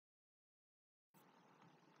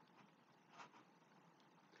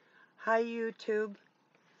Hi YouTube.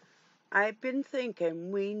 I've been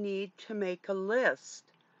thinking we need to make a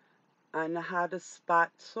list on how to spot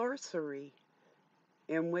sorcery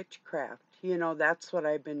in witchcraft. You know, that's what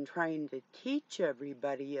I've been trying to teach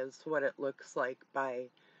everybody, is what it looks like by,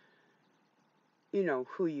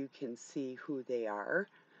 who you can see who they are.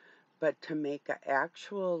 But to make an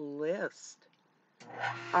actual list,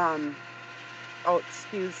 oh,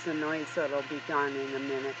 excuse the noise, it'll be gone in a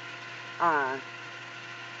minute.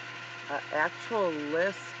 An actual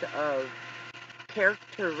list of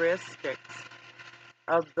characteristics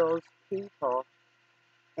of those people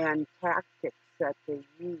and tactics that they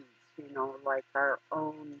use, like our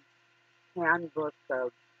own handbook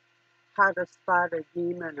of how to spot a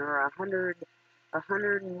demon, or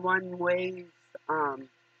 101 ways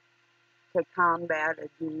to combat a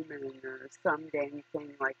demon, or some dang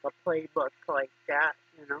thing like a playbook like that.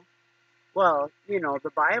 Well,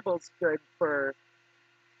 the Bible's good for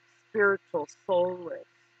spiritual soulless,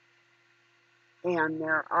 and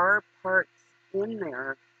there are parts in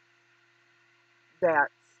there that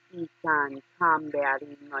speak on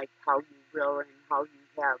combating, like how you will and how you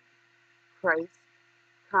have Christ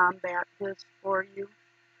combat this for you.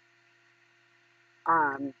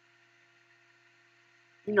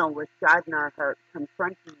 With God in our heart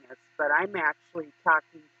confronting us. But I'm actually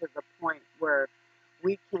talking to the point where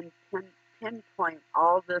we can pinpoint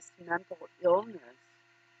all this mental illness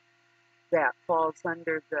that falls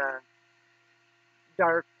under the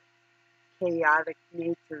dark, chaotic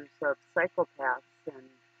natures of psychopaths and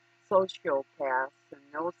sociopaths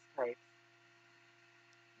and those types,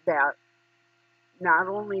 that not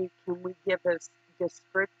only can we give a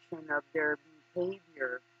description of their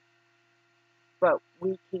behavior, but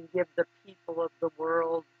we can give the people of the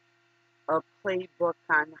world a playbook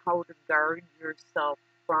on how to guard yourself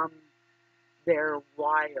from their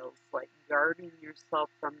wiles, like guarding yourself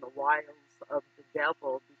from the wiles of the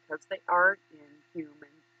devil, because they are in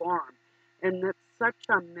human form. And it's such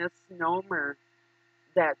a misnomer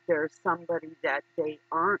that they're somebody that they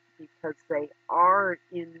aren't, because they are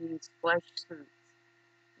in these flesh suits.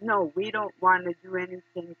 No, we don't want to do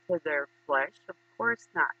anything to their flesh. Of course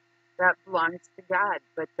not. That belongs to God.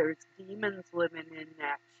 But there's demons living in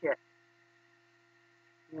that shit.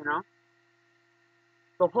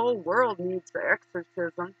 The whole world needs the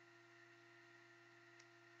exorcism.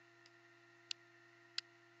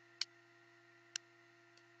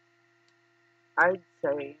 I'd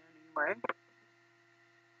say, anyway.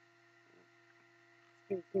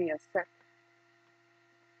 Excuse me a sec.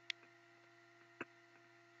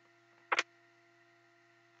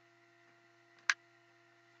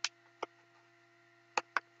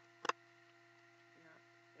 Yeah,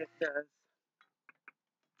 it does.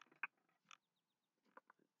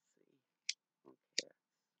 Let's see.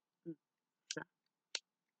 Okay.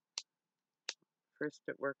 First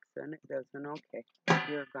it works, then it doesn't. Okay,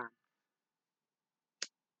 you're gone.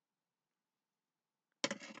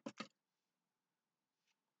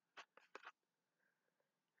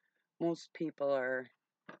 Most people are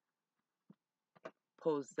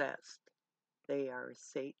possessed. They are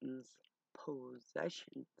Satan's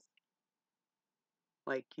possessions.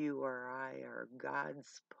 Like you or I are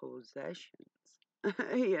God's possessions.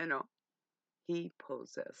 He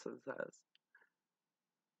possesses us.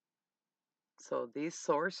 So these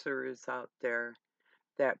sorcerers out there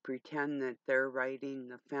that pretend that they're riding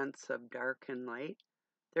the fence of dark and light,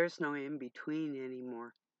 there's no in between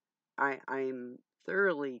anymore. I'm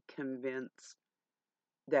thoroughly convinced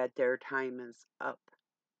that their time is up.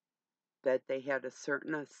 That they had a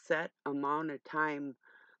set amount of time,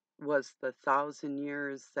 was the 1,000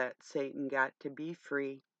 years that Satan got to be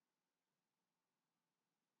free.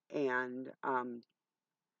 And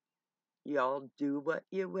y'all do what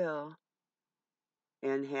you will,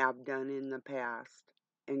 and have done in the past,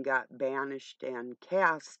 and got banished and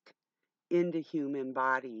cast into human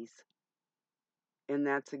bodies. And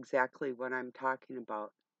that's exactly what I'm talking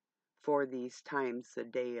about for these times, the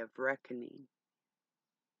day of reckoning.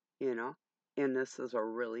 And this is a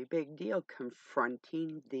really big deal,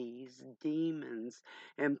 confronting these demons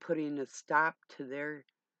and putting a stop to their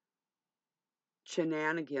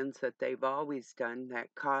shenanigans that they've always done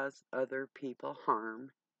that cause other people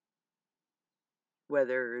harm.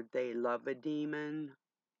 Whether they love a demon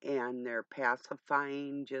and they're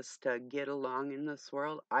pacifying just to get along in this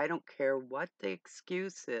world, I don't care what the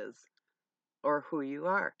excuse is or who you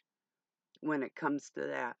are. When it comes to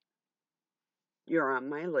that, you're on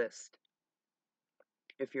my list.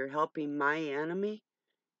 If you're helping my enemy,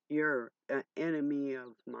 you're an enemy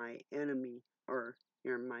of my enemy, or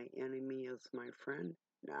you're my enemy as my friend.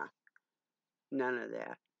 Nah, none of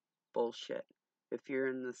that bullshit. if you're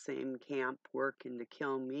in the same camp working to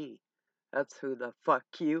kill me. That's who the fuck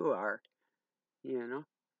you are, you know?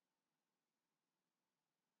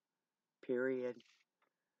 Period.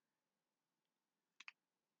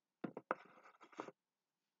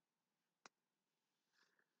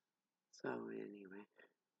 So anyway.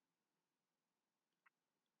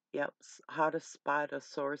 Yep, how to spot a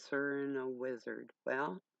sorcerer and a wizard.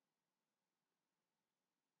 Well,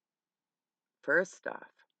 first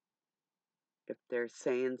off, if they're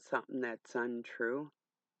saying something that's untrue,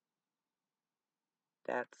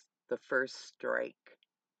 that's the first strike.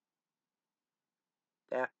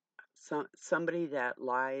 That somebody that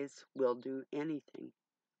lies will do anything.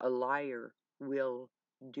 A liar will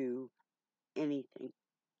do anything.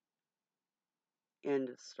 End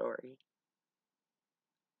of story.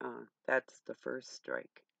 That's the first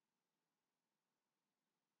strike.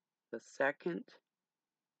 The second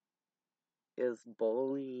is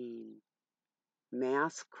bullying.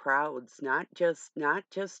 Mass crowds, not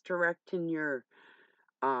just directing your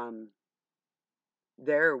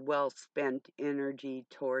their well spent energy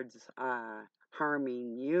towards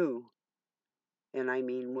harming you, and I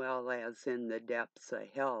mean well as in the depths of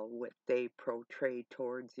hell, what they portray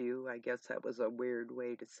towards you. I guess that was a weird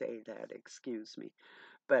way to say that, excuse me,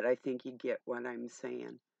 but I think you get what I'm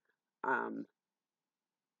saying.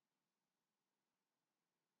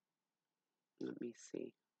 Let me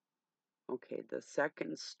see. Okay, the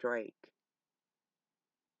second strike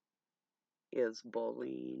is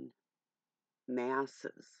bullying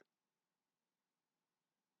masses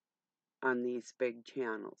on these big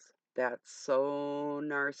channels. That's so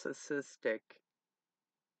narcissistic.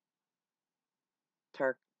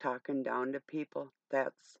 Talking down to people.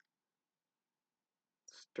 That's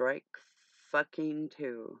strike fucking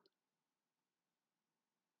two.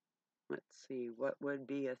 Let's see, what would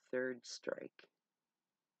be a third strike?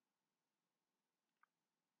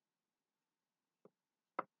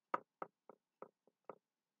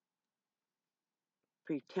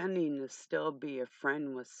 Pretending to still be a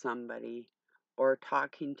friend with somebody or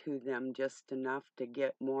talking to them just enough to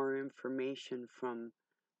get more information from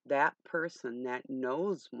that person that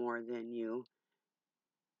knows more than you,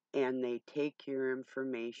 and they take your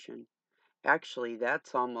information. Actually,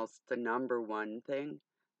 that's almost the number one thing.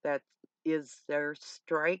 That is their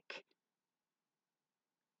strike,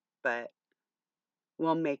 but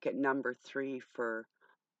we'll make it number 3 for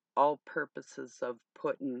all purposes of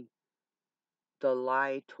putting the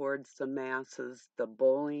lie towards the masses, the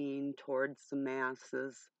bullying towards the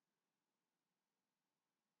masses.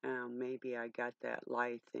 Maybe I got that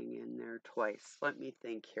lie thing in there twice. Let me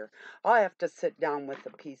think here. I'll have to sit down with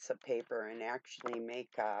a piece of paper and actually make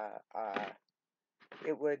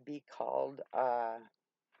it would be called,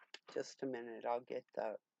 just a minute, I'll get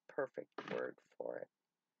the perfect word for it.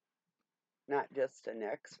 Not just an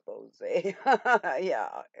expose. Yeah,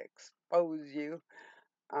 expose you.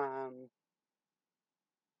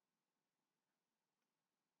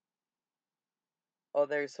 Oh,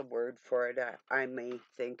 there's a word for it. I may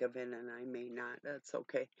think of it and I may not. That's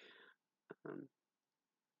okay.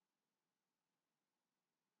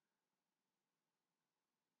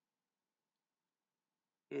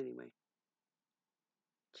 Anyway.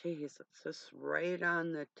 Jesus, it's right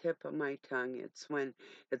on the tip of my tongue. It's when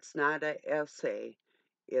it's not a essay.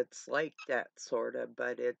 It's like that sort of,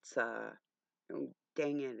 but it's oh,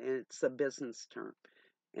 dang it, and it's a business term,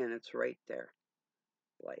 and it's right there.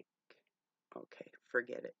 Like, okay,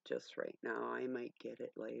 forget it just right now. I might get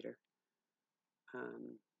it later.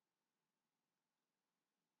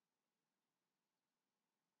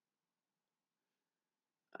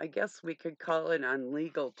 I guess we could call it on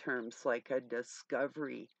legal terms like a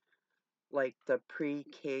discovery, like the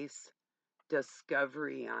pre-case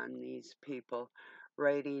discovery on these people,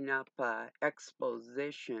 writing up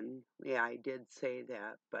exposition. Yeah, I did say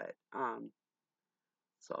that, but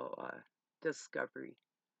so discovery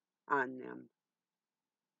on them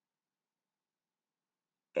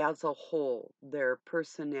as a whole, their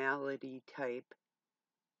personality type,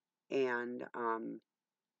 and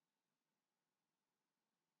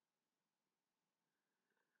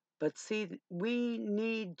but see, we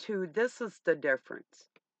need to, this is the difference,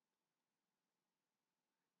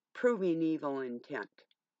 proving evil intent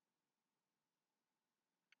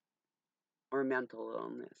or mental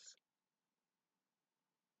illness.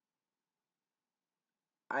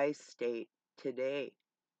 I state today,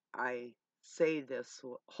 I say this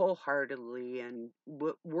wholeheartedly, and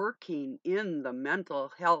working in the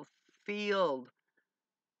mental health field,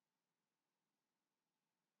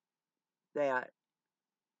 that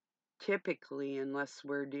typically, unless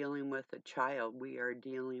we're dealing with a child, we are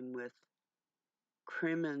dealing with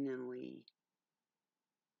criminally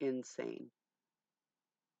insane,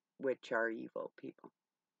 which are evil people.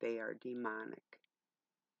 They are demonic.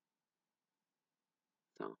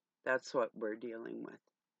 So that's what we're dealing with.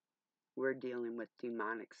 We're dealing with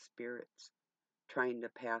demonic spirits trying to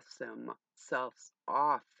pass themselves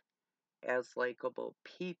off as likable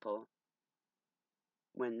people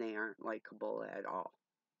when they aren't likable at all.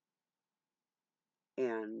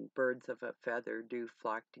 And birds of a feather do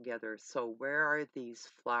flock together. So where are these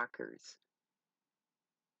flockers?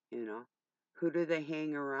 You know, who do they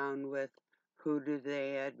hang around with? Who do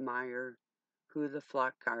they admire? Who the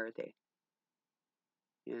flock are they?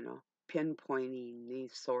 You know, pinpointing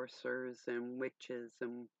these sorcerers and witches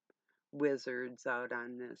and wizards out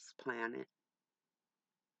on this planet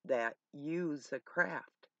that use a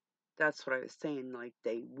craft. That's what I was saying, like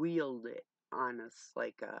they wield it on us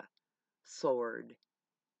like a sword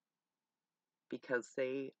because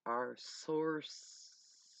they are sorcerers.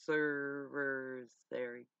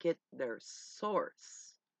 They get their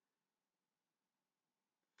source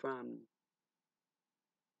from,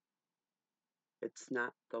 it's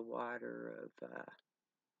not the water of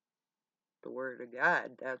the Word of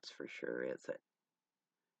God, that's for sure, is it?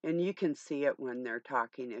 And you can see it when they're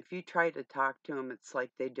talking. If you try to talk to them, it's like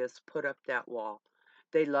they just put up that wall.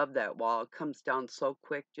 They love that wall. It comes down so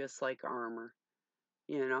quick, just like armor.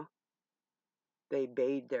 You know? They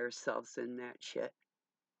bathe themselves in that shit.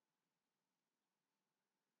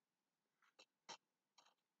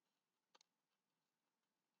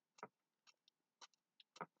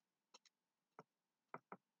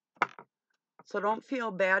 So don't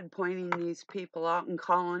feel bad pointing these people out and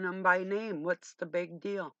calling them by name. What's the big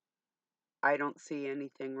deal? I don't see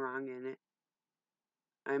anything wrong in it.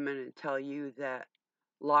 I'm going to tell you that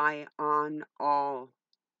Lie on All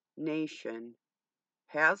Nation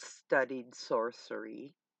has studied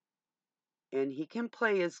sorcery, and he can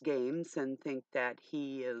play his games and think that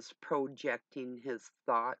he is projecting his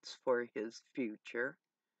thoughts for his future.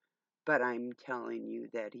 But I'm telling you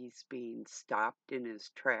that he's being stopped in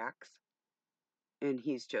his tracks, and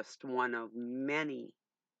he's just one of many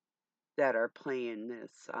that are playing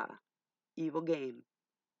this evil game.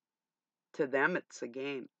 To them, it's a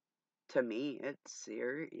game. To me, it's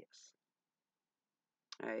serious.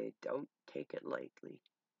 I don't take it lightly.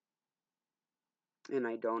 And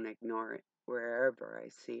I don't ignore it wherever I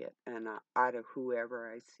see it and out of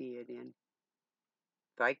whoever I see it in.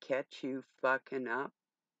 If I catch you fucking up,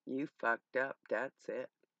 you fucked up. That's it.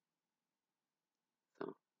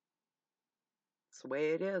 So, it's the way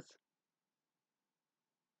it is.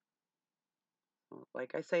 So,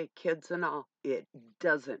 like I say, kids and all, it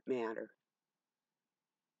doesn't matter.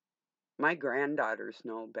 My granddaughters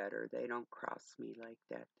know better. They don't cross me like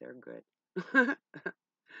that. They're good.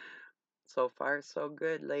 So far, so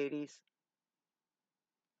good, ladies.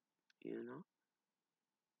 You know?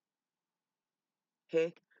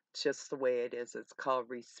 Hey, it's just the way it is. It's called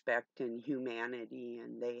respect and humanity,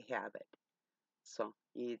 and they have it. So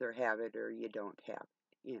you either have it or you don't have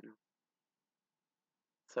it, you know.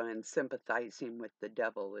 So, and sympathizing with the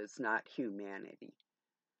devil is not humanity,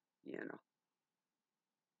 you know,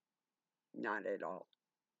 not at all.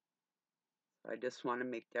 I just want to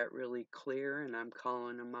make that really clear, and I'm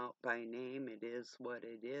calling them out by name. It is what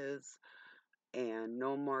it is, and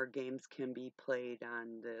no more games can be played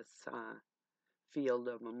on this field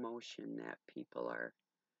of emotion that people are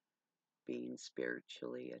being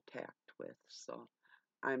spiritually attacked with. So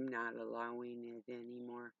I'm not allowing it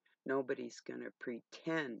anymore. Nobody's going to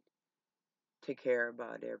pretend to care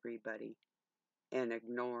about everybody and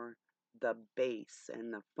ignore the base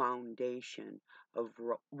and the foundation of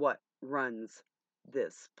what runs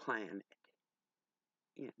this planet,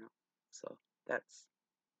 you know. So that's,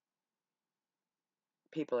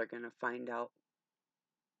 people are going to find out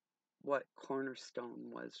what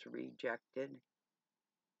cornerstone was rejected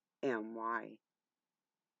and why.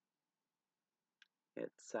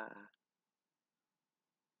 It's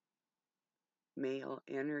male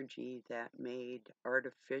energy that made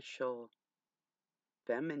artificial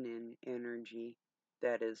feminine energy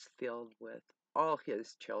that is filled with all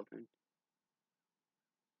his children.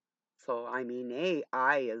 So, I mean,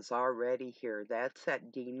 AI is already here. That's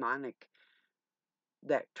that demonic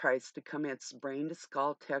that tries to come. It's brain to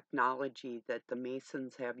skull technology that the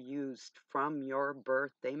Masons have used from your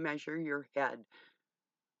birth. They measure your head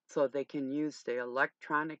so they can use the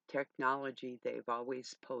electronic technology they've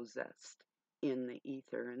always possessed in the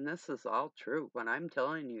ether. And this is all true. What I'm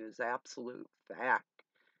telling you is absolute fact.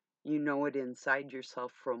 You know it inside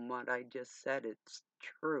yourself from what I just said. It's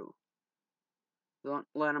true. Don't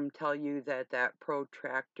let them tell you that that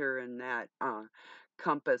protractor and that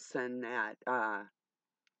compass and that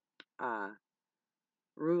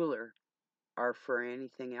ruler are for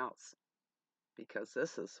anything else, because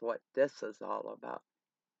this is what this is all about.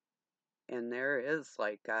 And there is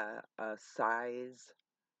like a size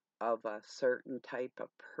of a certain type of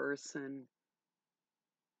person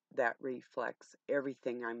that reflects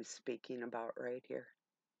everything I'm speaking about right here,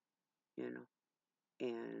 you know.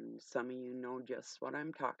 And some of you know just what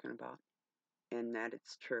I'm talking about, and that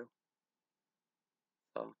it's true.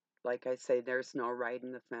 So, like I say, there's no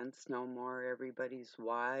riding the fence no more. Everybody's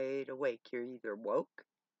wide awake. You're either woke,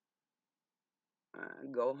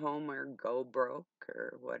 go home, or go broke,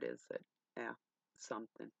 or what is it? Yeah,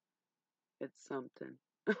 something. It's something.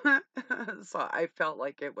 So I felt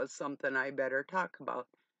like it was something I better talk about.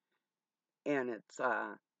 And it's,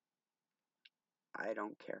 I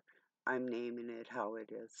don't care. I'm naming it how it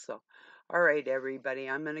is. So, all right, everybody,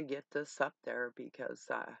 I'm going to get this up there because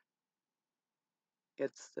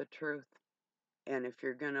it's the truth. And if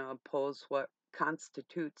you're going to oppose what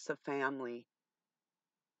constitutes a family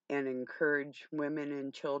and encourage women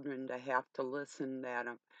and children to have to listen that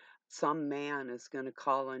some man is going to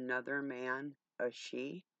call another man a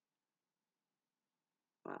she,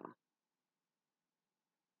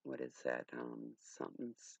 what is that?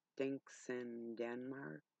 Something stinks in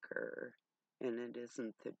Denmark, and it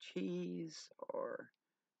isn't the cheese, or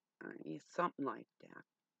something like that.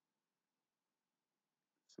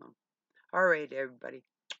 So, all right, everybody.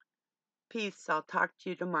 Peace. I'll talk to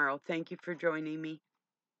you tomorrow. Thank you for joining me.